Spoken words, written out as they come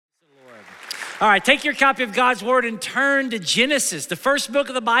All right, take your copy of God's Word and turn to Genesis, the first book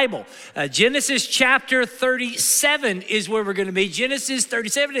of the Bible. Genesis chapter 37 is where we're going to be. Genesis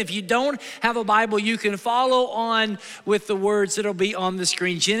 37. If you don't have a Bible, you can follow on with the words that'll be on the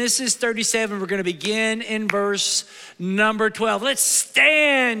screen. Genesis 37, we're going to begin in verse number 12. Let's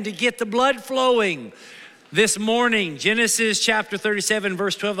stand to get the blood flowing this morning. Genesis chapter 37,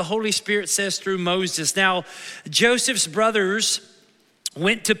 verse 12. The Holy Spirit says through Moses, "Now Joseph's brothers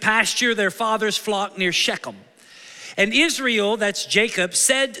went to pasture their father's flock near Shechem. And Israel," that's Jacob,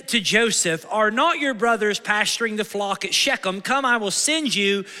 "said to Joseph, 'Are not your brothers pasturing the flock at Shechem? Come, I will send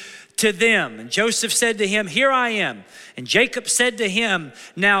you to them.' And Joseph said to him, 'Here I am.' And Jacob said to him,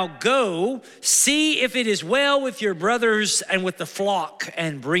 'Now go, see if it is well with your brothers and with the flock,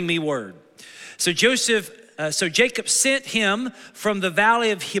 and bring me word.' So Jacob sent him from the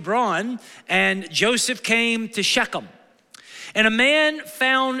valley of Hebron, and Joseph came to Shechem. And a man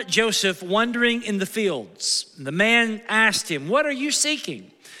found Joseph wandering in the fields. The man asked him, 'What are you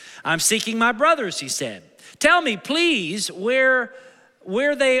seeking?' 'I'm seeking my brothers,' he said. 'Tell me, please, where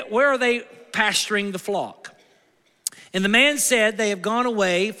are they pasturing the flock?' And the man said, 'They have gone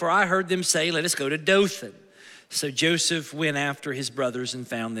away, for I heard them say, let us go to Dothan.' So Joseph went after his brothers and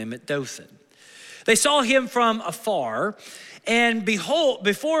found them at Dothan. They saw him from afar, and behold,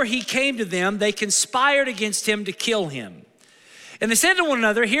 before he came to them, they conspired against him to kill him. And they said to one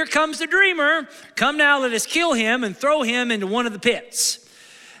another, 'Here comes the dreamer. Come now, let us kill him and throw him into one of the pits.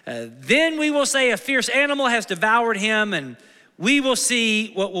 Then we will say a fierce animal has devoured him, and we will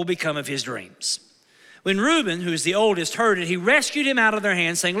see what will become of his dreams.' When Reuben, who is the oldest, heard it, he rescued him out of their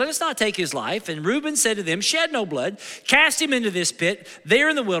hands, saying, 'Let us not take his life.' And Reuben said to them, 'Shed no blood. Cast him into this pit there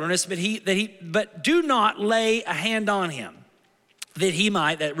in the wilderness, but do not lay a hand on him,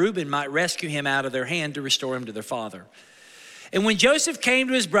 that Reuben might rescue him out of their hand to restore him to their father.' And when Joseph came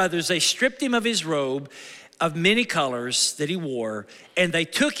to his brothers, they stripped him of his robe of many colors that he wore, and they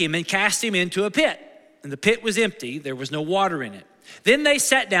took him and cast him into a pit. And the pit was empty, there was no water in it. Then they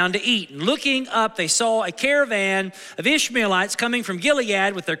sat down to eat, and looking up, they saw a caravan of Ishmaelites coming from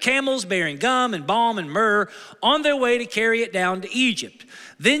Gilead with their camels bearing gum and balm and myrrh on their way to carry it down to Egypt.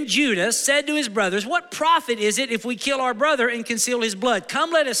 Then Judah said to his brothers, 'What profit is it if we kill our brother and conceal his blood?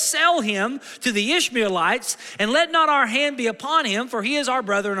 Come, let us sell him to the Ishmaelites, and let not our hand be upon him, for he is our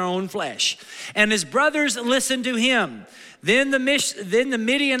brother in our own flesh.' And his brothers listened to him. Then the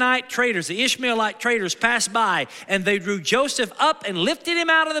Midianite traders, the Ishmaelite traders, passed by, and they drew Joseph up and lifted him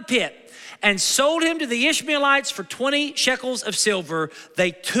out of the pit and sold him to the Ishmaelites for 20 shekels of silver. They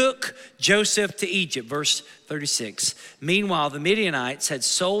took Joseph to Egypt." Verse 36. "Meanwhile, the Midianites had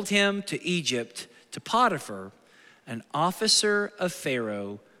sold him to Egypt to Potiphar, an officer of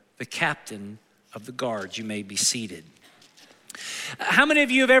Pharaoh, the captain of the guards." You may be seated. How many of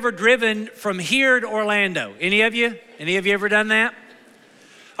you have ever driven from here to Orlando? Any of you? Any of you ever done that?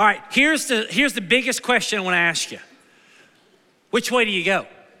 All right, here's the biggest question I want to ask you. Which way do you go?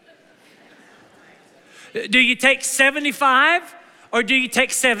 Do you take 75 or do you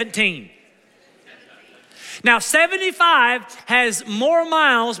take 17? Now, 75 has more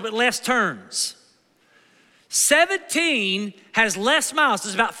miles but less turns. 17 has less miles.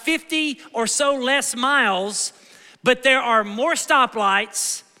 There's about 50 or so less miles, but there are more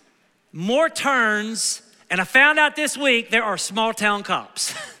stoplights, more turns, and I found out this week there are small town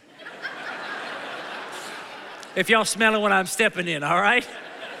cops. If y'all smelling what I'm stepping in, all right?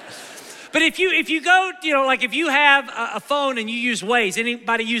 But if you go, like if you have a phone and you use Waze,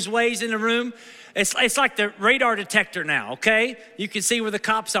 anybody use Waze in the room? It's like the radar detector now, okay? You can see where the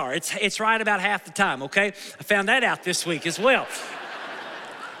cops are. It's right about half the time, okay? I found that out this week as well.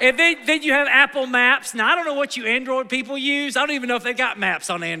 And then you have Apple Maps. Now, I don't know what you Android people use. I don't even know if they got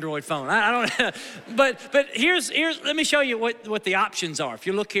maps on Android phone. I don't. But here's let me show you what the options are. If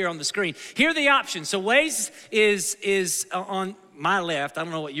you look here on the screen, here are the options. So Waze is on my left. I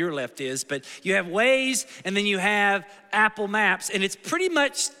don't know what your left is, but you have Waze and then you have Apple Maps, and it's pretty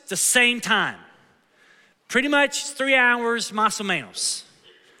much the same time. Pretty much 3 hours, más o menos.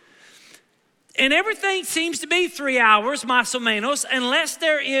 And everything seems to be 3 hours, más o menos, unless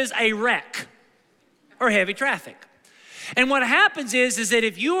there is a wreck or heavy traffic. And what happens is that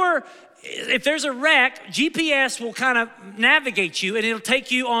if there's a wreck, GPS will kind of navigate you, and it'll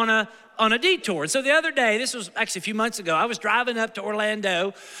take you on a detour. And so the other day, this was actually a few months ago, I was driving up to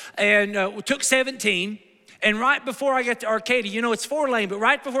Orlando and took 17. And right before I got to Arcadia, it's 4-lane, but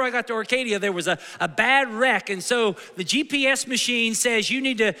right before I got to Arcadia, there was a bad wreck. And so the GPS machine says you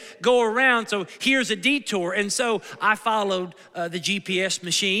need to go around, so here's a detour. And so I followed the GPS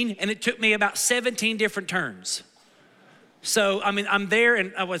machine, and it took me about 17 different turns. So, I'm there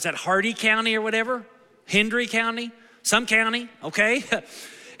in, was that Hardy County or whatever? Hendry County? Some county, okay?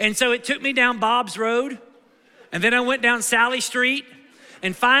 And so it took me down Bob's Road, and then I went down Sally Street,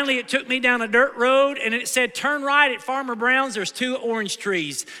 and finally it took me down a dirt road, and it said, turn right at Farmer Brown's, there's 2 orange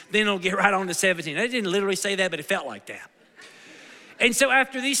trees, then it'll get right on to 17. I didn't literally say that, but it felt like that. And so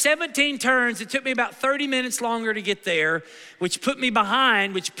after these 17 turns, it took me about 30 minutes longer to get there, which put me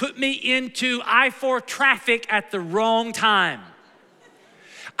behind, which put me into I-4 traffic at the wrong time.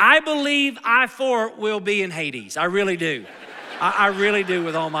 I believe I-4 will be in Hades. I really do. I really do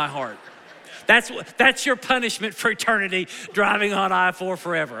with all my heart. That's your punishment for eternity, driving on I-4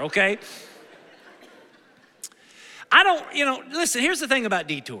 forever, okay? Listen, here's the thing about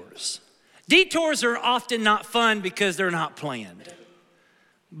detours. Detours are often not fun because they're not planned.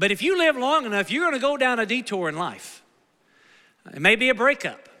 But if you live long enough, you're gonna go down a detour in life. It may be a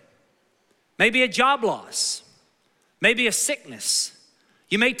breakup, maybe a job loss, maybe a sickness.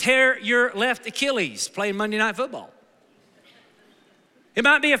 You may tear your left Achilles playing Monday Night Football. It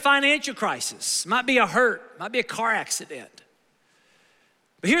might be a financial crisis, might be a hurt, might be a car accident.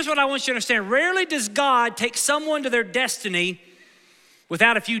 But here's what I want you to understand. Rarely does God take someone to their destiny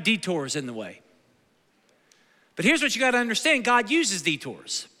without a few detours in the way. But here's what you got to understand. God uses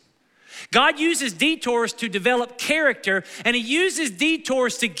detours. God uses detours to develop character, and he uses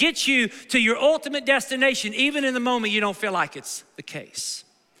detours to get you to your ultimate destination, even in the moment you don't feel like it's the case.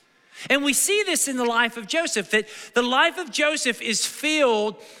 And we see this in the life of Joseph, that the life of Joseph is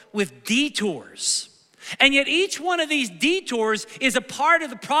filled with detours. And yet each one of these detours is a part of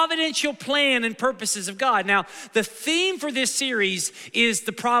the providential plan and purposes of God. Now, the theme for this series is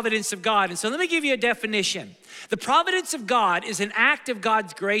the providence of God. And so let me give you a definition. The providence of God is an act of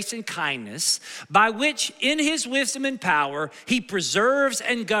God's grace and kindness by which, in his wisdom and power, he preserves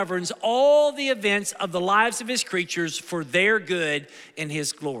and governs all the events of the lives of his creatures for their good and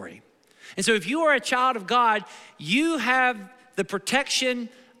his glory. And so if you are a child of God, you have the protection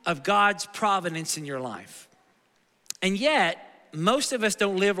of God's providence in your life. And yet, most of us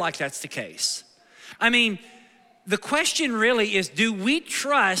don't live like that's the case. The question really is, do we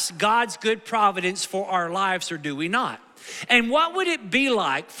trust God's good providence for our lives or do we not? And what would it be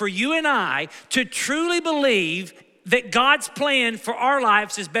like for you and I to truly believe that God's plan for our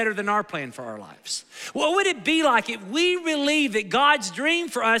lives is better than our plan for our lives? What would it be like if we believe that God's dream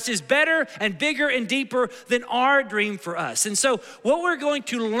for us is better and bigger and deeper than our dream for us? And so what we're going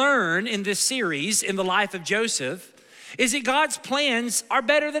to learn in this series in the life of Joseph is that God's plans are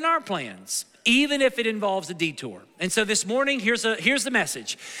better than our plans, even if it involves a detour. And so this morning, here's the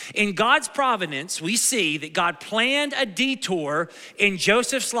message. In God's providence, we see that God planned a detour in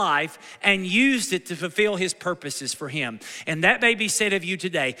Joseph's life and used it to fulfill his purposes for him. And that may be said of you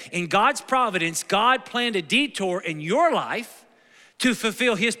today. In God's providence, God planned a detour in your life to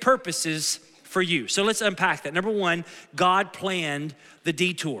fulfill his purposes for you. So let's unpack that. Number one, God planned the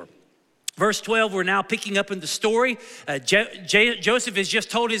detour. Verse 12, we're now picking up in the story. Joseph has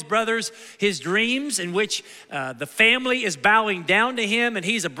just told his brothers his dreams in which the family is bowing down to him and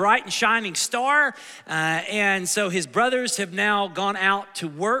he's a bright and shining star. And so his brothers have now gone out to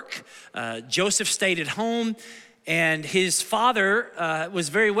work. Joseph stayed at home and his father was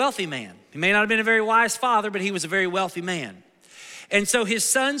a very wealthy man. He may not have been a very wise father, but he was a very wealthy man. And so his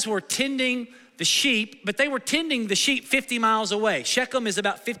sons were tending the sheep, but they were tending the sheep 50 miles away. Shechem is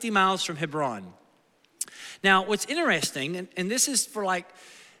about 50 miles from Hebron. Now, what's interesting, and this is for like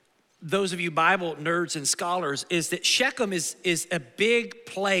those of you Bible nerds and scholars, is that Shechem is a big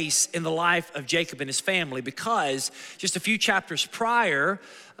place in the life of Jacob and his family because just a few chapters prior,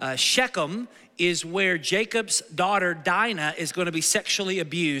 Shechem is where Jacob's daughter Dinah is going to be sexually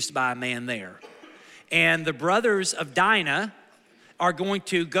abused by a man there. And the brothers of Dinah are going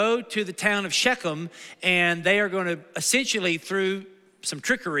to go to the town of Shechem and they are going to essentially, through some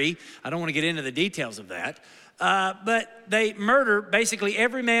trickery, I don't want to get into the details of that, but they murder basically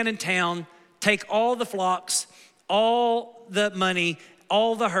every man in town, take all the flocks, all the money,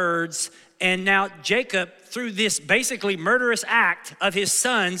 all the herds, and now Jacob, through this basically murderous act of his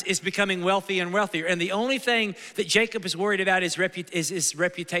sons, is becoming wealthy and wealthier. And the only thing that Jacob is worried about is his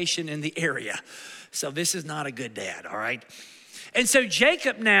reputation in the area. So this is not a good dad, all right? And so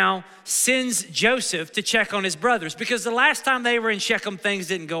Jacob now sends Joseph to check on his brothers because the last time they were in Shechem, things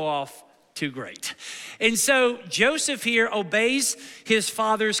didn't go off too great. And so Joseph here obeys his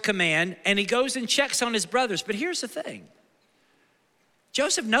father's command and he goes and checks on his brothers. But here's the thing.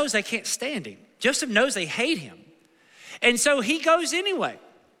 Joseph knows they can't stand him. Joseph knows they hate him. And so he goes anyway.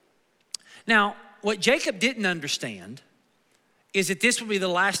 Now, what Jacob didn't understand is that this would be the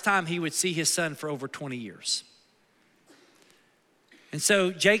last time he would see his son for over 20 years. And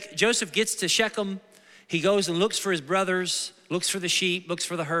so Joseph gets to Shechem. He goes and looks for his brothers, looks for the sheep, looks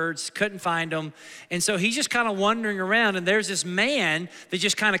for the herds, couldn't find them. And so he's just kind of wandering around, and there's this man that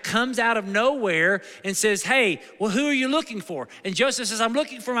just kind of comes out of nowhere and says, hey, well, who are you looking for? And Joseph says, I'm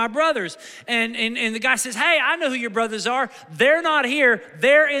looking for my brothers. And the guy says, hey, I know who your brothers are. They're not here.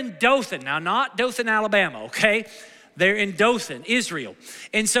 They're in Dothan. Now, not Dothan, Alabama, okay? They're in Dothan, Israel.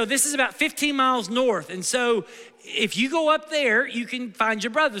 And so this is about 15 miles north. And so if you go up there, you can find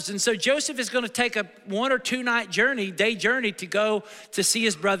your brothers. And so Joseph is going to take a 1 or 2 night journey, day journey, to go to see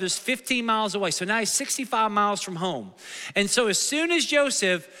his brothers 15 miles away. So now he's 65 miles from home. And so as soon as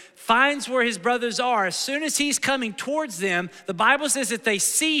Joseph finds where his brothers are, as soon as he's coming towards them, the Bible says that they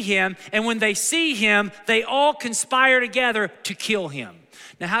see him. And when they see him, they all conspire together to kill him.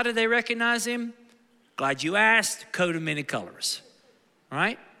 Now, how did they recognize him? Glad you asked. Coat of many colors,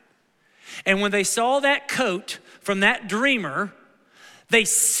 right? And when they saw that coat from that dreamer, they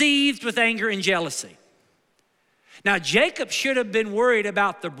seethed with anger and jealousy. Now, Jacob should have been worried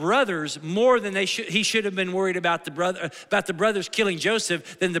about the brothers more than he should have been worried about the brothers killing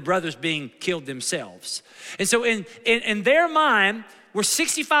Joseph than the brothers being killed themselves. And so in their mind, we're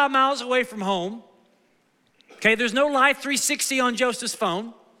 65 miles away from home. Okay, there's no Life 360 on Joseph's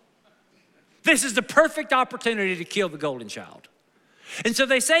phone. This is the perfect opportunity to kill the golden child. And so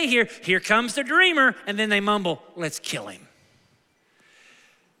they say here comes the dreamer, and then they mumble, let's kill him.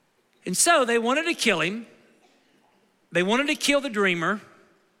 And so they wanted to kill him. They wanted to kill the dreamer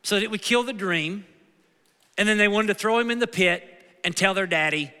so that it would kill the dream. And then they wanted to throw him in the pit and tell their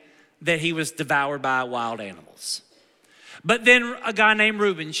daddy that he was devoured by wild animals. But then a guy named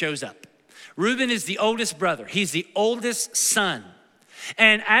Reuben shows up. Reuben is the oldest brother. He's the oldest son.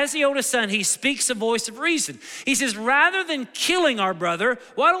 And as the oldest son, he speaks a voice of reason. He says, rather than killing our brother,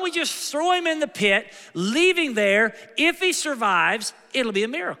 why don't we just throw him in the pit, leaving there? If he survives, it'll be a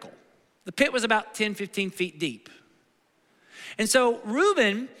miracle. The pit was about 10, 15 feet deep. And so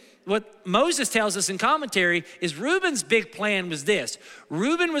Reuben, what Moses tells us in commentary is Reuben's big plan was this.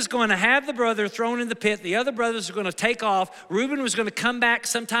 Reuben was going to have the brother thrown in the pit. The other brothers were going to take off. Reuben was going to come back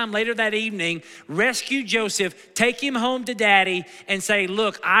sometime later that evening, rescue Joseph, take him home to daddy and say,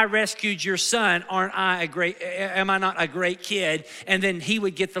 look, I rescued your son. Am I not a great kid? And then he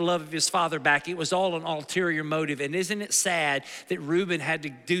would get the love of his father back. It was all an ulterior motive. And isn't it sad that Reuben had to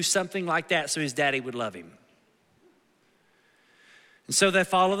do something like that so his daddy would love him? And so they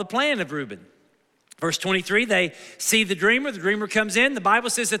follow the plan of Reuben. Verse 23, they see the dreamer. The dreamer comes in. The Bible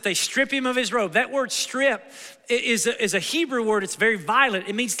says that they strip him of his robe. That word strip is a Hebrew word. It's very violent.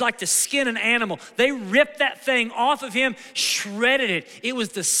 It means like to skin an animal. They ripped that thing off of him, shredded it. It was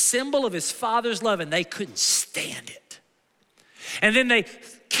the symbol of his father's love, and they couldn't stand it. And then they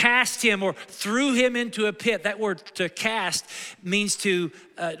cast him or threw him into a pit. That word to cast means to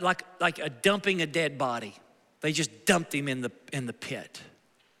like a dumping a dead body. They just dumped him in the pit.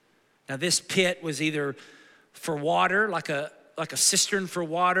 Now this pit was either for water, like a cistern for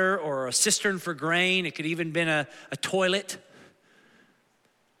water, or a cistern for grain. It could even been a toilet,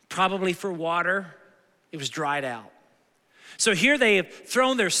 probably for water. It was dried out. So here they have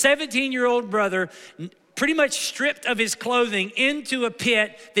thrown their 17-year-old brother, pretty much stripped of his clothing, into a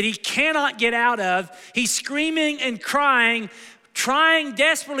pit that he cannot get out of. He's screaming and crying, trying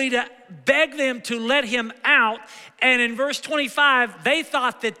desperately to beg them to let him out. And in verse 25, they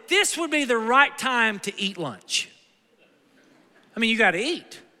thought that this would be the right time to eat lunch. I mean, you got to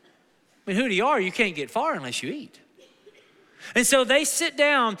eat. I mean, who do you are? You can't get far unless you eat. And so they sit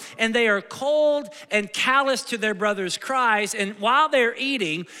down and they are cold and callous to their brother's cries. And while they're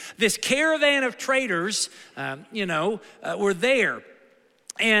eating, this caravan of traders, were there.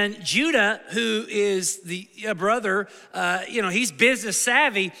 And Judah, who is the brother, he's business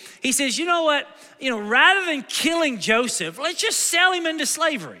savvy. He says, you know what? Rather than killing Joseph, let's just sell him into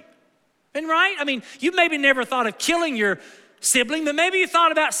slavery. And right? I mean, you maybe never thought of killing your sibling, but maybe you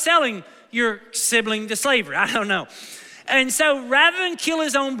thought about selling your sibling to slavery. I don't know. And so rather than kill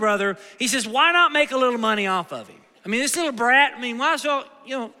his own brother, he says, why not make a little money off of him? I mean, this little brat, might as well,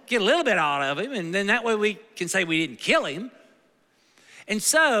 get a little bit out of him. And then that way we can say we didn't kill him. And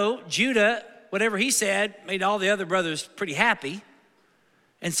so Judah, whatever he said, made all the other brothers pretty happy.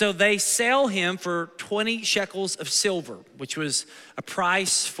 And so they sell him for 20 shekels of silver, which was a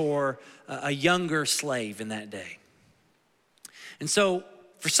price for a younger slave in that day. And so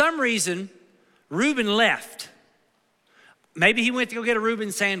for some reason, Reuben left. Maybe he went to go get a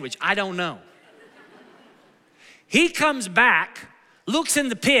Reuben sandwich. I don't know. He comes back, looks in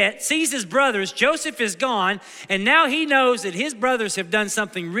the pit, sees his brothers. Joseph is gone, and now he knows that his brothers have done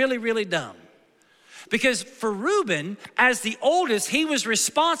something really, really dumb. Because for Reuben, as the oldest, he was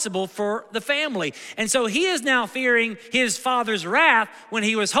responsible for the family. And so he is now fearing his father's wrath when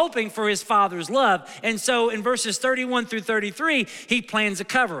he was hoping for his father's love. And so in verses 31 through 33, he plans a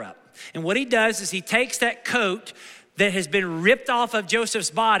cover up. And what he does is he takes that coat that has been ripped off of Joseph's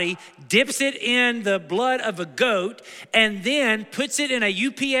body, dips it in the blood of a goat, and then puts it in a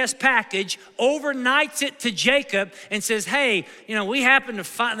UPS package, overnights it to Jacob, and says, hey, we happen to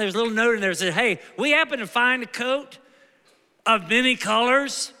find, there's a little note in there that says, hey, we happen to find a coat of many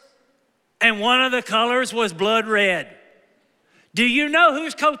colors, and one of the colors was blood red. Do you know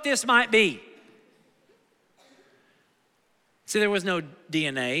whose coat this might be? See, there was no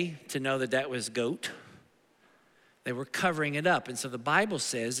DNA to know that was goat. They were covering it up. And so the Bible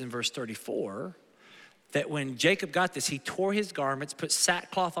says in verse 34 that when Jacob got this, he tore his garments, put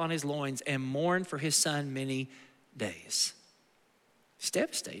sackcloth on his loins, and mourned for his son many days. He's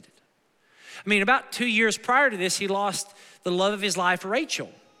devastated. I mean, about 2 years prior to this, he lost the love of his life, Rachel.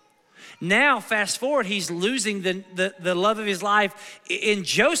 Now, fast forward, he's losing the love of his life in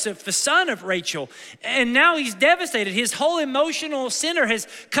Joseph, the son of Rachel. And now he's devastated. His whole emotional center has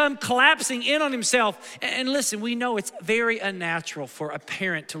come collapsing in on himself. And listen, we know it's very unnatural for a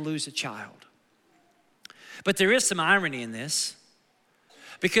parent to lose a child. But there is some irony in this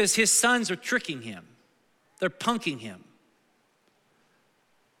because his sons are tricking him. They're punking him.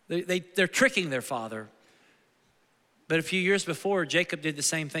 They're tricking their father. But a few years before, Jacob did the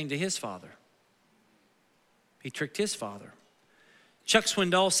same thing to his father. He tricked his father. Chuck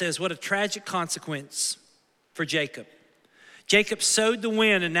Swindoll says, what a tragic consequence for Jacob. Jacob sowed the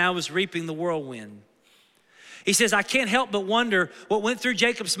wind and now is reaping the whirlwind. He says, I can't help but wonder what went through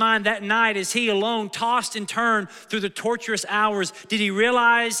Jacob's mind that night as he alone tossed and turned through the torturous hours. Did he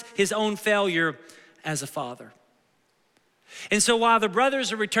realize his own failure as a father? And so while the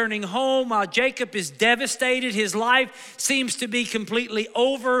brothers are returning home, while Jacob is devastated, his life seems to be completely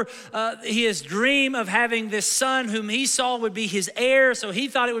over. His dream of having this son whom he saw would be his heir, so he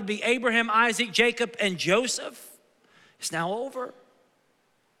thought it would be Abraham, Isaac, Jacob, and Joseph, is now over.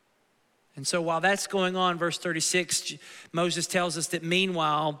 And so while that's going on, verse 36, Moses tells us that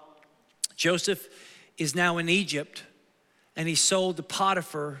meanwhile, Joseph is now in Egypt, and he's sold to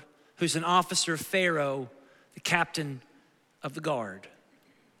Potiphar, who's an officer of Pharaoh, the captain of the guard.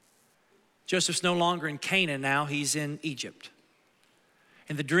 Joseph's no longer in Canaan now, he's in Egypt.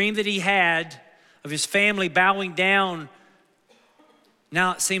 And the dream that he had of his family bowing down,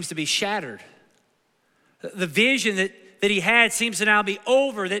 now it seems to be shattered. The vision that he had seems to now be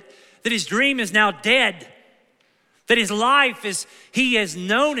over, that his dream is now dead, that his life, as he has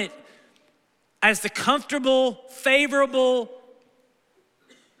known it, as the comfortable, favorable,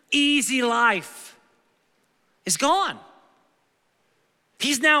 easy life is gone.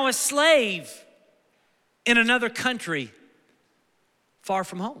 He's now a slave in another country far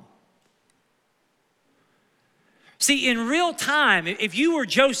from home. See, in real time, if you were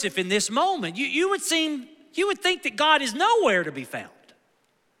Joseph in this moment, you would think that God is nowhere to be found.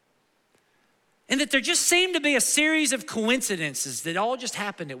 And that there just seemed to be a series of coincidences that all just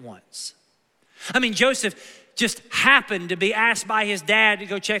happened at once. I mean, Joseph just happened to be asked by his dad to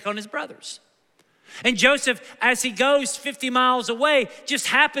go check on his brothers. And Joseph, as he goes 50 miles away, just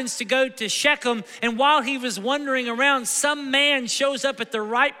happens to go to Shechem. And while he was wandering around, some man shows up at the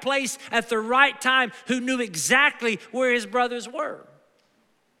right place at the right time who knew exactly where his brothers were.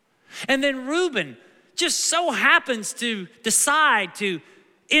 And then Reuben just so happens to decide to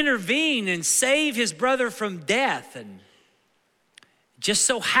intervene and save his brother from death. And just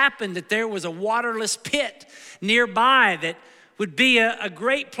so happened that there was a waterless pit nearby that would be a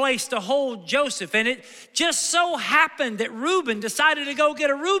great place to hold Joseph. And it just so happened that Reuben decided to go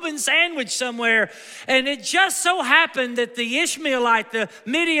get a Reuben sandwich somewhere. And it just so happened that the Ishmaelite, the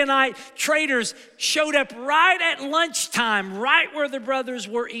Midianite traders showed up right at lunchtime, right where the brothers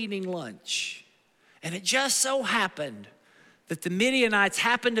were eating lunch. And it just so happened that the Midianites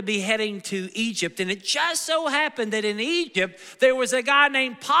happened to be heading to Egypt. And it just so happened that in Egypt, there was a guy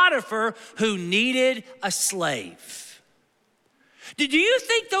named Potiphar who needed a slave. Do you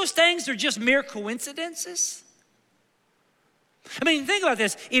think those things are just mere coincidences? I mean, think about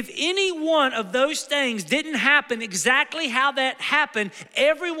this. If any one of those things didn't happen exactly how that happened,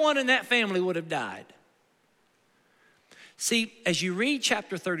 everyone in that family would have died. See, as you read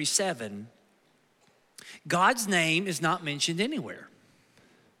chapter 37, God's name is not mentioned anywhere,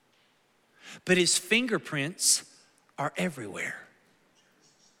 but his fingerprints are everywhere.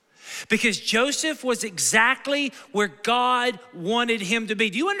 Because Joseph was exactly where God wanted him to be.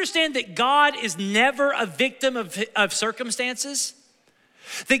 Do you understand that God is never a victim of circumstances?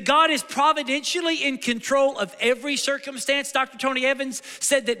 That God is providentially in control of every circumstance. Dr. Tony Evans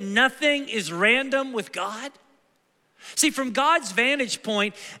said that nothing is random with God. See, from God's vantage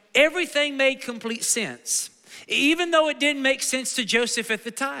point, everything made complete sense, even though it didn't make sense to Joseph at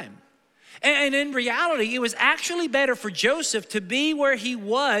the time. And in reality, it was actually better for Joseph to be where he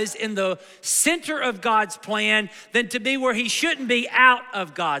was in the center of God's plan than to be where he shouldn't be out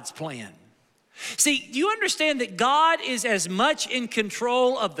of God's plan. See, do you understand that God is as much in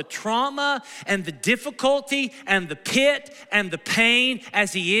control of the trauma and the difficulty and the pit and the pain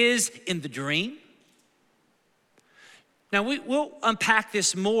as he is in the dream? Now, we'll unpack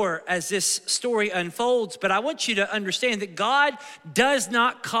this more as this story unfolds, but I want you to understand that God does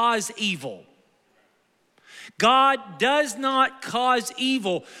not cause evil. God does not cause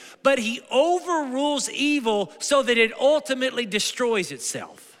evil, but he overrules evil so that it ultimately destroys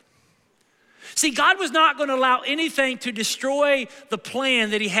itself. See, God was not going to allow anything to destroy the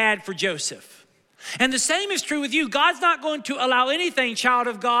plan that he had for Joseph. And the same is true with you. God's not going to allow anything, child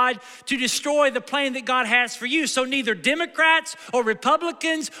of God, to destroy the plan that God has for you. So neither Democrats or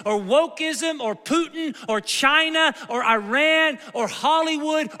Republicans or wokeism or Putin or China or Iran or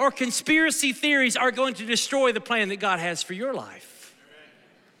Hollywood or conspiracy theories are going to destroy the plan that God has for your life.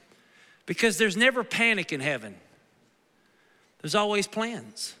 Because there's never panic in heaven. There's always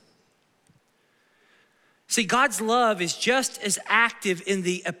plans. See, God's love is just as active in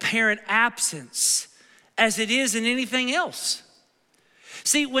the apparent absence as it is in anything else.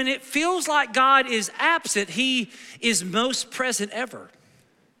 See, when it feels like God is absent, he is most present ever.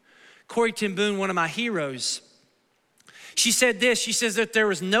 Corrie ten Boom, one of my heroes, she said this, she says that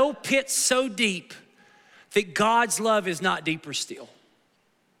there is no pit so deep that God's love is not deeper still.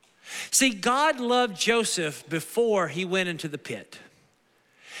 See, God loved Joseph before he went into the pit.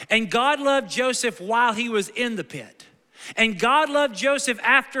 And God loved Joseph while he was in the pit. And God loved Joseph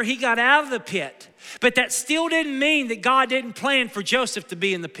after he got out of the pit. But that still didn't mean that God didn't plan for Joseph to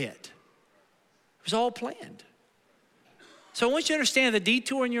be in the pit. It was all planned. So I want you to understand the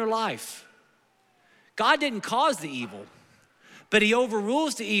detour in your life. God didn't cause the evil, but he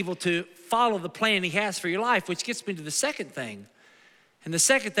overrules the evil to follow the plan he has for your life, which gets me to the second thing. And the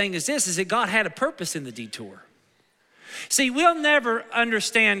second thing is this, is that God had a purpose in the detour. See, we'll never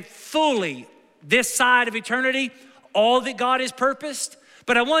understand fully this side of eternity, all that God has purposed.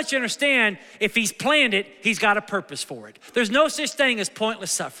 But I want you to understand, if he's planned it, he's got a purpose for it. There's no such thing as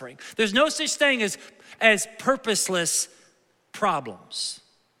pointless suffering. There's no such thing as purposeless problems.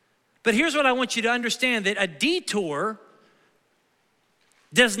 But here's what I want you to understand, that a detour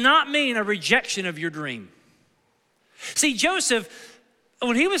does not mean a rejection of your dream. See, Joseph,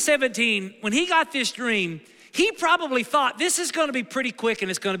 when he was 17, when he got this dream, he probably thought this is going to be pretty quick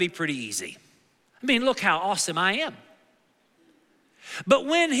and it's going to be pretty easy. I mean, look how awesome I am. But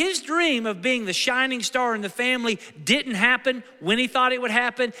when his dream of being the shining star in the family didn't happen when he thought it would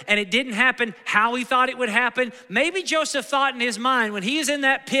happen, and it didn't happen how he thought it would happen, maybe Joseph thought in his mind when he was in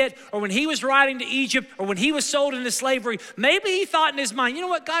that pit, or when he was riding to Egypt, or when he was sold into slavery, maybe he thought in his mind, you know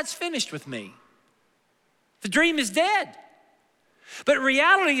what, God's finished with me. The dream is dead. But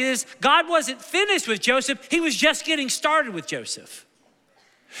reality is, God wasn't finished with Joseph. He was just getting started with Joseph.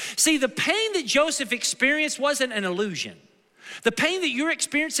 See, the pain that Joseph experienced wasn't an illusion. The pain that you're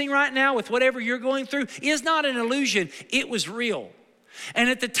experiencing right now with whatever you're going through is not an illusion. It was real. And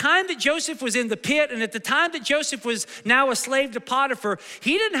at the time that Joseph was in the pit, and at the time that Joseph was now a slave to Potiphar,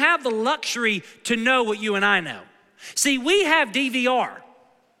 he didn't have the luxury to know what you and I know. See, we have DVR.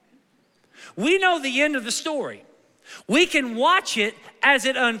 We know the end of the story. We can watch it as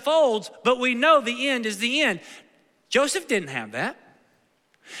it unfolds, but we know the end is the end. Joseph didn't have that.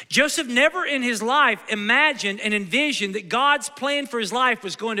 Joseph never in his life imagined and envisioned that God's plan for his life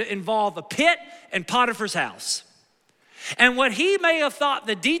was going to involve a pit and Potiphar's house. And what he may have thought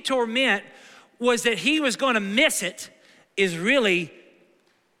the detour meant was that he was going to miss it is really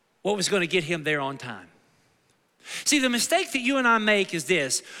what was going to get him there on time. See, the mistake that you and I make is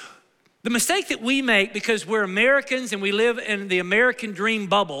this. The mistake that we make, because we're Americans and we live in the American dream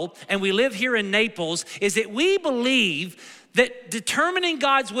bubble and we live here in Naples, is that we believe that determining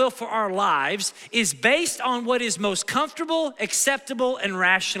God's will for our lives is based on what is most comfortable, acceptable, and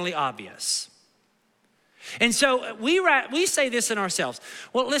rationally obvious. And so we say this in ourselves.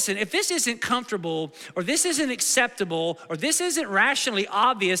 Well, listen, if this isn't comfortable or this isn't acceptable or this isn't rationally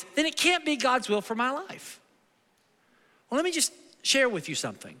obvious, then it can't be God's will for my life. Well, let me just share with you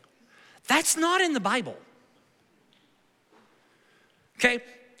something. That's not in the Bible. Okay?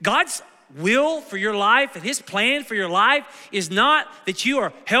 God's will for your life and his plan for your life is not that you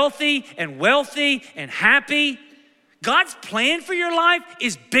are healthy and wealthy and happy. God's plan for your life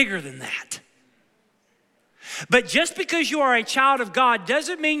is bigger than that. But just because you are a child of God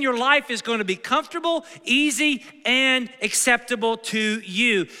doesn't mean your life is going to be comfortable, easy, and acceptable to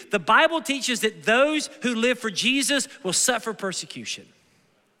you. The Bible teaches that those who live for Jesus will suffer persecution.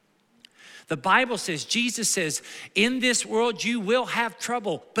 The Bible says, Jesus says, in this world you will have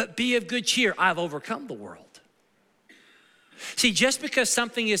trouble, but be of good cheer. I've overcome the world. See, just because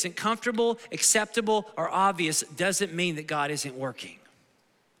something isn't comfortable, acceptable, or obvious doesn't mean that God isn't working.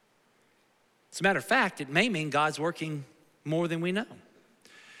 As a matter of fact, it may mean God's working more than we know.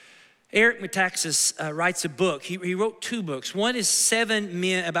 Eric Metaxas writes a book. He wrote 2 books. One is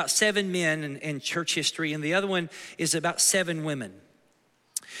about 7 men in church history, and the other one is about 7 women.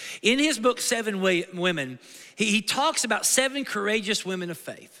 In his book, 7 Women, he talks about 7 courageous women of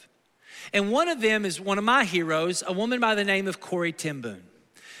faith. And one of them is one of my heroes, a woman by the name of Corrie ten Boom.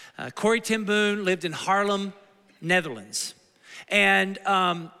 Corrie ten Boom lived in Haarlem, Netherlands. And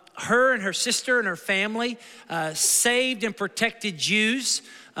her and her sister and her family saved and protected Jews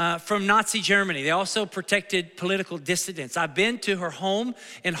from Nazi Germany. They also protected political dissidents. I've been to her home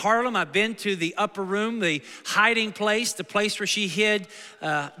in Haarlem. I've been to the upper room, the hiding place, the place where she hid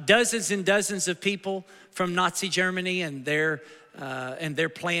dozens and dozens of people from Nazi Germany and their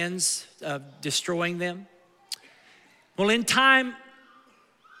plans of destroying them. Well, in time,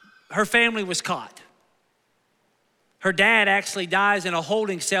 her family was caught. Her dad actually dies in a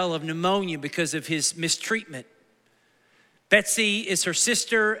holding cell of pneumonia because of his mistreatment. Betsy is her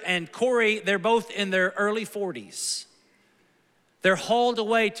sister, and Corrie, they're both in their early 40s. They're hauled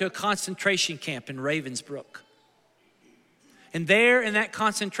away to a concentration camp in Ravensbrück. And there in that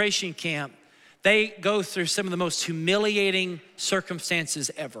concentration camp, they go through some of the most humiliating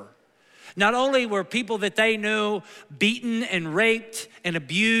circumstances ever. Not only were people that they knew beaten and raped and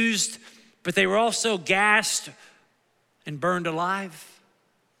abused, but they were also gassed and burned alive.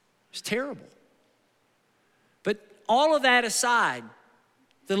 It was terrible. But all of that aside,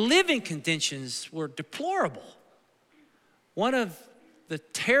 the living conditions were deplorable. One of the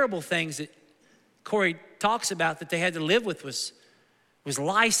terrible things that Corrie talks about that they had to live with was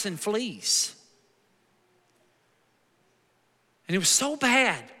lice and fleas. And it was so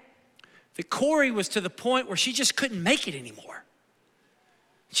bad that Corrie was to the point where she just couldn't make it anymore.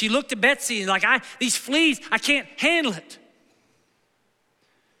 She looked at Betsy and like, these fleas, I can't handle it.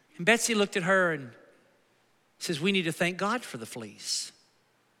 And Betsy looked at her and says, we need to thank God for the fleas.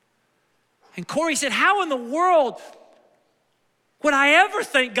 And Corrie said, how in the world would I ever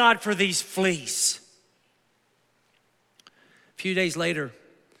thank God for these fleas? A few days later,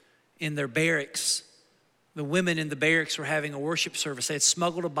 in their barracks, the women in the barracks were having a worship service. They had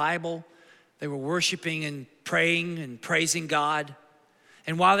smuggled a Bible. They were worshiping and praying and praising God.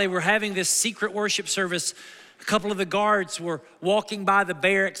 And while they were having this secret worship service, a couple of the guards were walking by the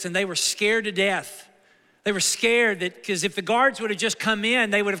barracks and they were scared to death. They were scared that because if the guards would have just come in,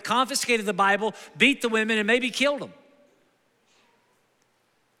 they would have confiscated the Bible, beat the women, and maybe killed them.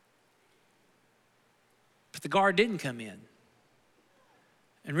 But the guard didn't come in.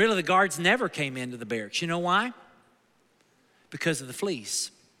 And really, the guards never came into the barracks. You know why? Because of the fleas.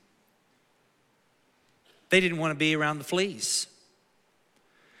 They didn't want to be around the fleas.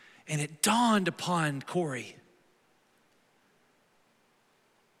 And it dawned upon Corrie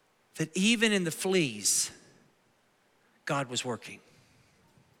that even in the fleas, God was working.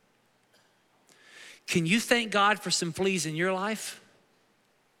 Can you thank God for some fleas in your life?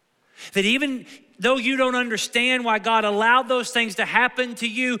 That even though you don't understand why God allowed those things to happen to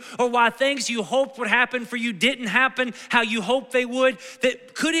you, or why things you hoped would happen for you didn't happen how you hoped they would,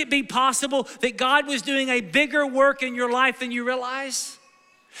 that could it be possible that God was doing a bigger work in your life than you realize?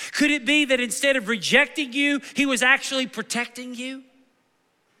 Could it be that instead of rejecting you, he was actually protecting you?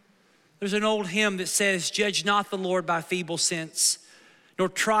 There's an old hymn that says, judge not the Lord by feeble sense, nor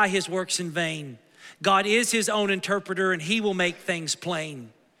try his works in vain. God is his own interpreter and he will make things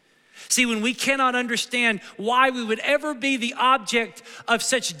plain. See, when we cannot understand why we would ever be the object of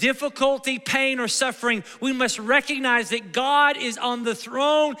such difficulty, pain, or suffering, we must recognize that God is on the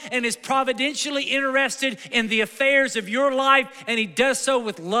throne and is providentially interested in the affairs of your life, and he does so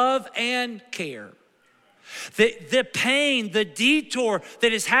with love and care. The pain, the detour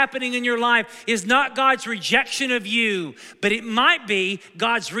that is happening in your life is not God's rejection of you, but it might be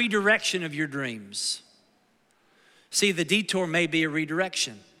God's redirection of your dreams. See, the detour may be a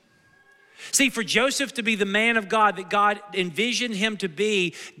redirection. See, for Joseph to be the man of God that God envisioned him to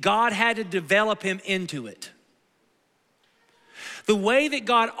be, God had to develop him into it. The way that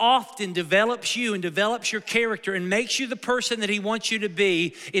God often develops you and develops your character and makes you the person that he wants you to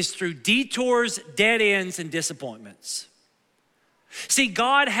be is through detours, dead ends, and disappointments. See,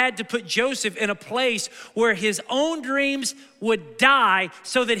 God had to put Joseph in a place where his own dreams would die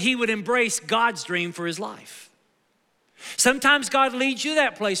so that he would embrace God's dream for his life. Sometimes God leads you to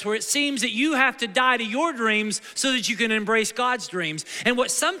that place where it seems that you have to die to your dreams so that you can embrace God's dreams. And what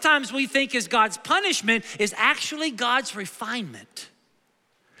sometimes we think is God's punishment is actually God's refinement.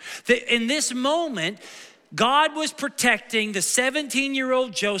 That in this moment, God was protecting the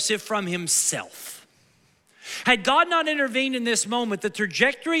 17-year-old Joseph from himself. Had God not intervened in this moment, the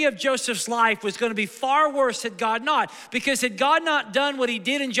trajectory of Joseph's life was going to be far worse had God not. Because had God not done what he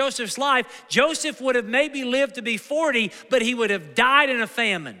did in Joseph's life, Joseph would have maybe lived to be 40, but he would have died in a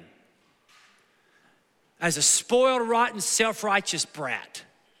famine as a spoiled, rotten, self-righteous brat.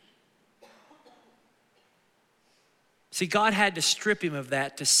 See, God had to strip him of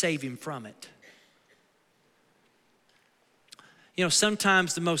that to save him from it. You know,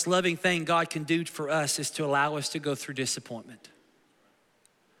 sometimes the most loving thing God can do for us is to allow us to go through disappointment.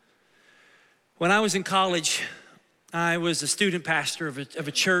 When I was in college, I was a student pastor of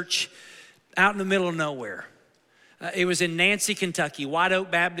a church out in the middle of nowhere. It was in Nancy, Kentucky, White Oak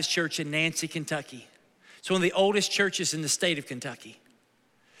Baptist Church in Nancy, Kentucky. It's one of the oldest churches in the state of Kentucky.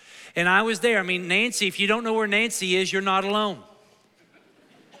 And I was there. I mean, Nancy, if you don't know where Nancy is, you're not alone.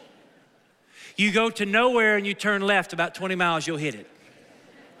 You go to nowhere and you turn left about 20 miles, you'll hit it.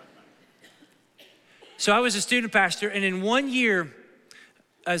 So I was a student pastor, and in 1 year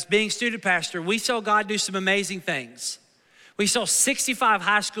as being student pastor, we saw God do some amazing things. We saw 65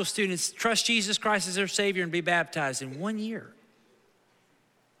 high school students trust Jesus Christ as their Savior and be baptized in 1 year.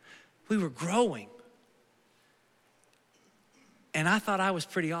 We were growing. And I thought I was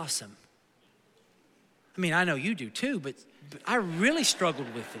pretty awesome. I mean, I know you do too, but I really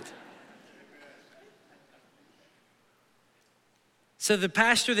struggled with it. So the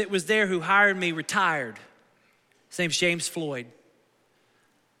pastor that was there who hired me retired. His name's James Floyd.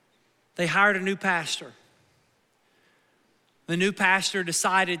 They hired a new pastor. The new pastor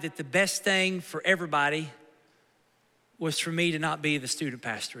decided that the best thing for everybody was for me to not be the student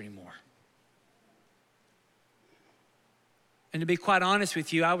pastor anymore. And to be quite honest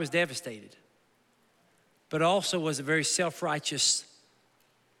with you, I was devastated, but also was a very self-righteous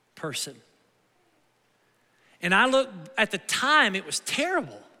person. And I look, at the time, it was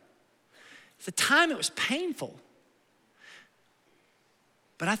terrible. At the time, it was painful.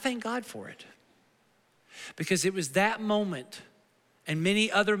 But I thank God for it. Because it was that moment and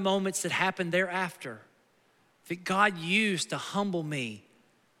many other moments that happened thereafter that God used to humble me,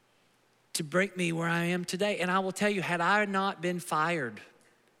 to bring me where I am today. And I will tell you, had I not been fired,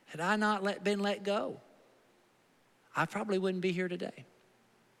 had I not been let go, I probably wouldn't be here today.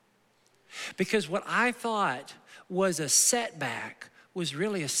 Because what I thought was a setback was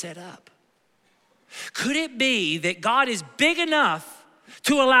really a setup. Could it be that God is big enough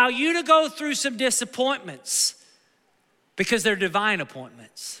to allow you to go through some disappointments because they're divine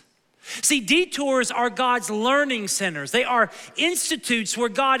appointments? See, detours are God's learning centers. They are institutes where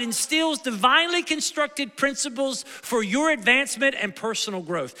God instills divinely constructed principles for your advancement and personal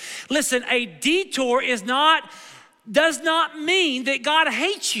growth. Listen, a detour does not mean that God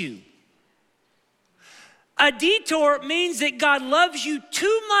hates you. A detour means that God loves you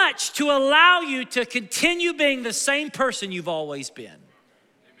too much to allow you to continue being the same person you've always been.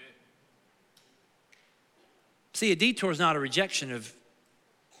 Amen. See, a detour is not a rejection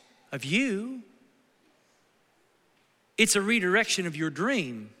of you. It's a redirection of your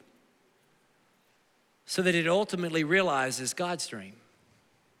dream so that it ultimately realizes God's dream.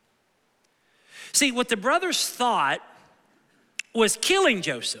 See, what the brothers thought was killing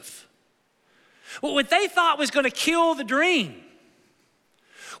Joseph, what they thought was going to kill the dream,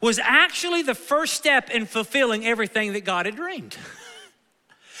 was actually the first step in fulfilling everything that God had dreamed.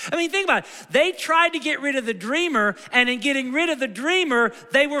 I mean, think about it. They tried to get rid of the dreamer, and in getting rid of the dreamer,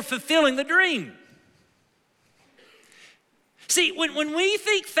 they were fulfilling the dream. See, when we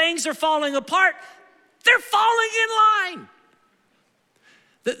think things are falling apart, they're falling in line.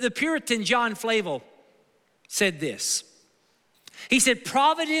 The Puritan John Flavel said this. He said,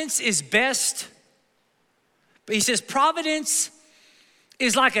 providence is best. He says, providence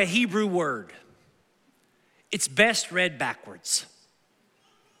is like a Hebrew word. It's best read backwards.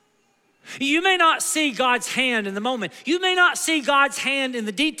 You may not see God's hand in the moment. You may not see God's hand in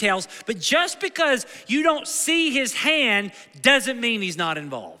the details, but just because you don't see his hand doesn't mean he's not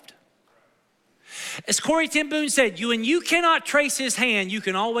involved. As Corrie ten Boom said, when you cannot trace his hand, you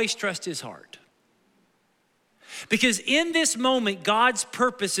can always trust his heart. Because in this moment, God's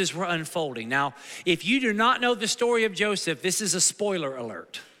purposes were unfolding. Now, if you do not know the story of Joseph, this is a spoiler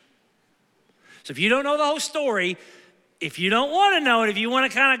alert. So if you don't know the whole story, if you don't want to know it, if you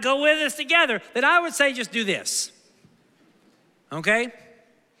want to kind of go with us together, then I would say just do this. Okay?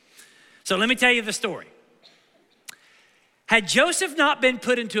 So let me tell you the story. Had Joseph not been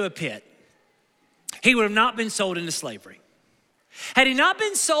put into a pit, he would have not been sold into slavery. Had he not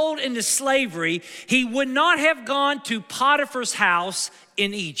been sold into slavery, he would not have gone to Potiphar's house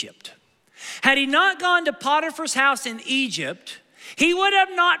in Egypt. Had he not gone to Potiphar's house in Egypt, he would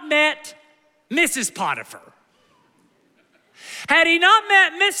have not met Mrs. Potiphar. Had he not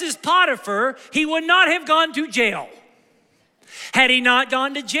met Mrs. Potiphar, he would not have gone to jail. Had he not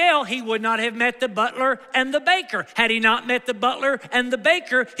gone to jail, he would not have met the butler and the baker. Had he not met the butler and the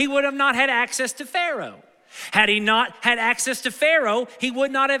baker, he would have not had access to Pharaoh. Had he not had access to Pharaoh, he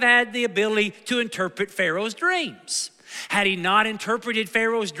would not have had the ability to interpret Pharaoh's dreams. Had he not interpreted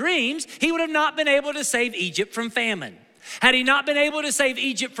Pharaoh's dreams, he would have not been able to save Egypt from famine. Had he not been able to save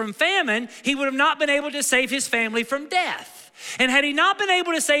Egypt from famine, he would have not been able to save his family from death. And had he not been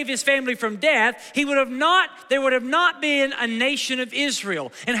able to save his family from death, there would have not been a nation of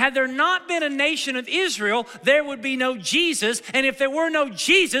Israel. And had there not been a nation of Israel, there would be no Jesus. And if there were no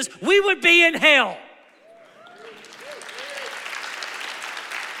Jesus, we would be in hell.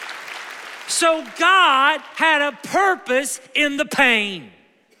 So God had a purpose in the pain.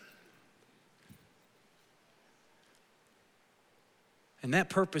 And that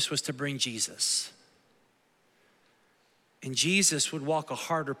purpose was to bring Jesus. And Jesus would walk a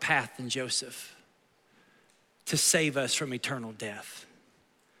harder path than Joseph to save us from eternal death.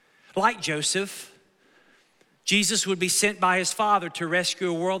 Like Joseph, Jesus would be sent by his Father to rescue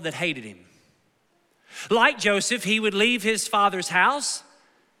a world that hated him. Like Joseph, he would leave his father's house.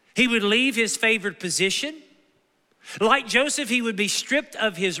 He would leave his favored position. Like Joseph, he would be stripped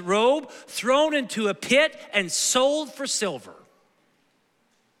of his robe, thrown into a pit, and sold for silver.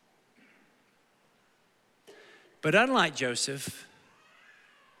 But unlike Joseph,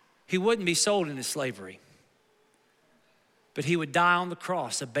 he wouldn't be sold into slavery, but he would die on the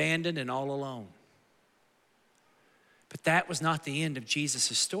cross, abandoned and all alone. But that was not the end of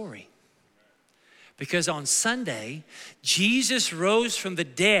Jesus' story. Because on Sunday, Jesus rose from the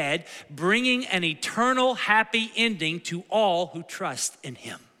dead, bringing an eternal happy ending to all who trust in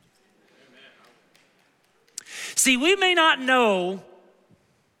him. See, we may not know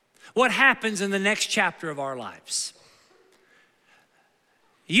what happens in the next chapter of our lives.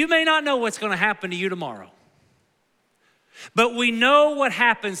 You may not know what's going to happen to you tomorrow. But we know what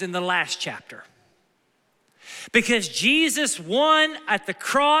happens in the last chapter. Because Jesus won at the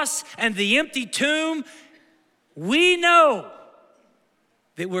cross and the empty tomb, we know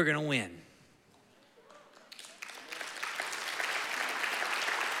that we're going to win.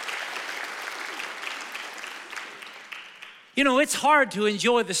 You know, it's hard to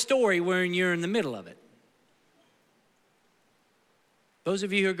enjoy the story when you're in the middle of it. Those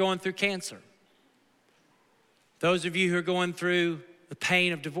of you who are going through cancer, those of you who are going through the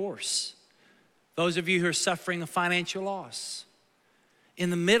pain of divorce, those of you who are suffering a financial loss, in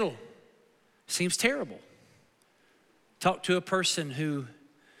the middle seems terrible. Talk to a person who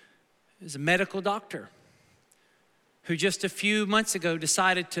is a medical doctor who just a few months ago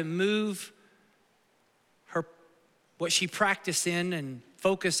decided to move what she practiced in and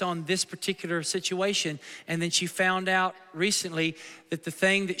focus on this particular situation. And then she found out recently that the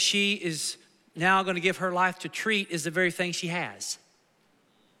thing that she is now going to give her life to treat is the very thing she has,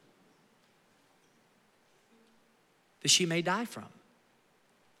 that she may die from.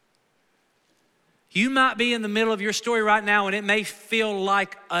 You might be in the middle of your story right now and it may feel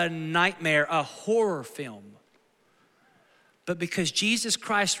like a nightmare, a horror film. But because Jesus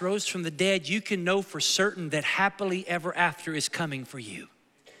Christ rose from the dead, you can know for certain that happily ever after is coming for you.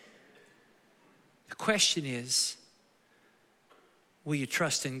 The question is, will you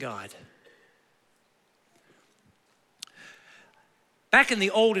trust in God? Back in the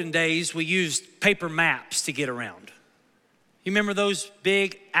olden days, we used paper maps to get around. You remember those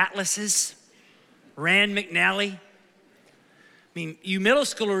big atlases? Rand McNally? I mean, you middle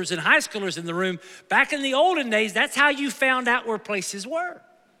schoolers and high schoolers in the room, back in the olden days, that's how you found out where places were.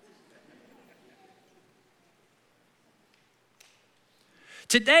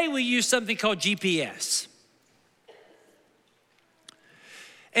 Today, we use something called GPS.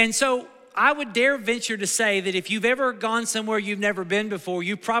 And so I would dare venture to say that if you've ever gone somewhere you've never been before,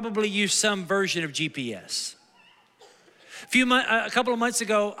 you probably use some version of GPS. A couple of months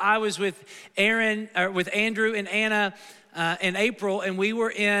ago, I was with Andrew and Anna in April, and we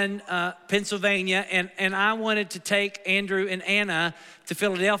were in Pennsylvania, and I wanted to take Andrew and Anna to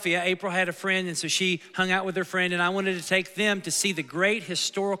Philadelphia. April had a friend, and so she hung out with her friend, and I wanted to take them to see the great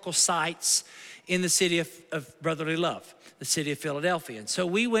historical sites in the city of brotherly love, the city of Philadelphia. And so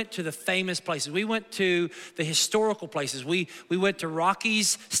we went to the famous places. We went to the historical places. We went to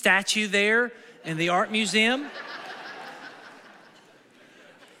Rocky's statue there in the art museum.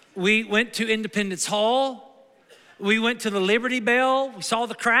 We went to Independence Hall. We went to the Liberty Bell. We saw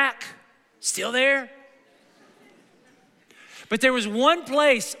the crack, still there. But there was one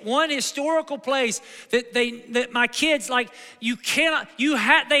place, one historical place that my kids, like,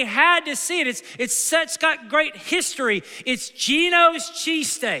 they had to see it. It's got great history. It's Geno's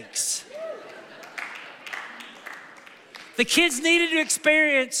Cheesesteaks. The kids needed to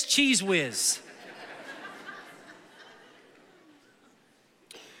experience Cheese Whiz.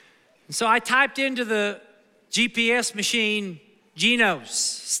 And so I typed into the GPS machine, Geno's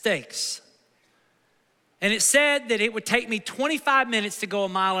Steaks. And it said that it would take me 25 minutes to go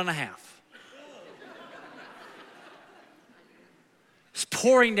 1.5 miles. It's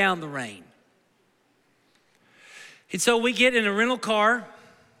pouring down the rain. And so we get in a rental car.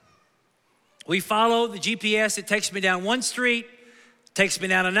 We follow the GPS. It takes me down one street, takes me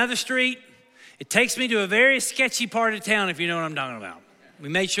down another street. It takes me to a very sketchy part of town, if you know what I'm talking about. We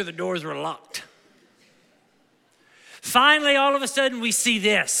made sure the doors were locked. Finally, all of a sudden, we see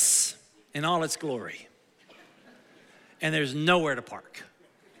this in all its glory. And there's nowhere to park.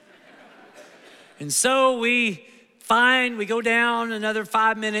 And so we go down another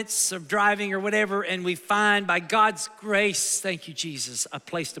 5 minutes of driving or whatever, and we find, by God's grace, thank you, Jesus, a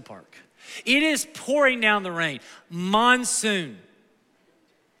place to park. It is pouring down the rain, monsoon.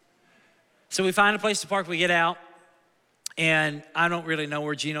 So we find a place to park, we get out, and I don't really know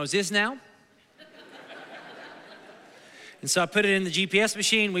where Geno's is now. And so I put it in the GPS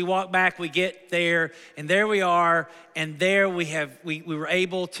machine, we walk back, we get there, and there we are, and there we were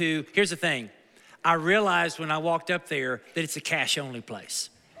able to, here's the thing, I realized when I walked up there that it's a cash-only place.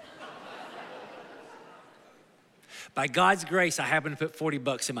 By God's grace, I happened to put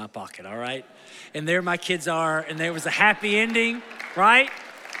 $40 in my pocket, all right? And there my kids are, and there was a happy ending, right?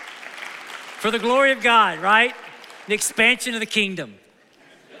 For the glory of God, right? The expansion of the kingdom.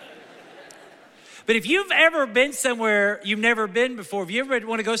 But if you've ever been somewhere you've never been before, if you ever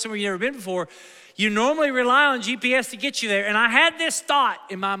want to go somewhere you've never been before, you normally rely on GPS to get you there. And I had this thought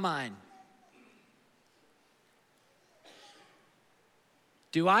in my mind.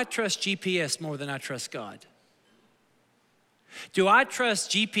 Do I trust GPS more than I trust God? Do I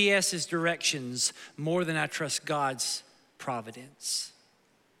trust GPS's directions more than I trust God's providence?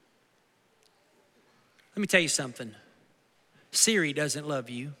 Let me tell you something. Siri doesn't love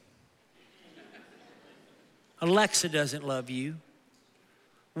you. Alexa doesn't love you.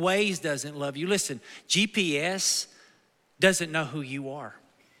 Waze doesn't love you. Listen, GPS doesn't know who you are.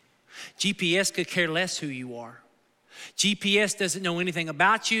 GPS could care less who you are. GPS doesn't know anything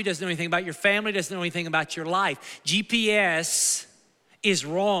about you, doesn't know anything about your family, doesn't know anything about your life. GPS is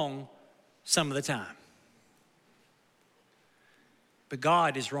wrong some of the time. But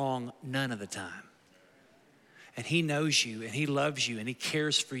God is wrong none of the time. And he knows you, and he loves you, and he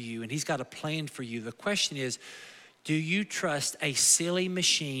cares for you, and he's got a plan for you. The question is, do you trust a silly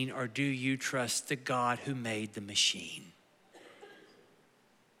machine, or do you trust the God who made the machine?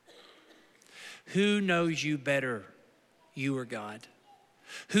 Who knows you better, you or God?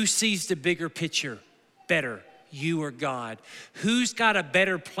 Who sees the bigger picture better, you or God? Who's got a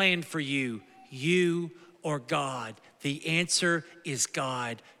better plan for you, you or God? The answer is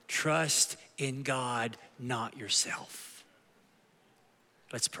God. Trust in God, not yourself.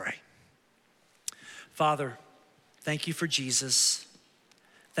 Let's pray. Father, thank you for Jesus.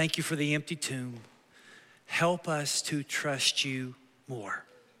 Thank you for the empty tomb. Help us to trust you more.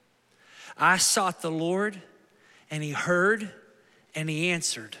 I sought the Lord, and he heard, and he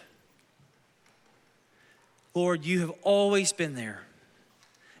answered. Lord, you have always been there,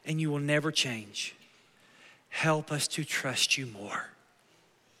 and you will never change. Help us to trust you more.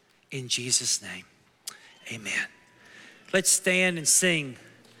 In Jesus' name, amen. Let's stand and sing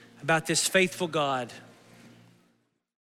about this faithful God.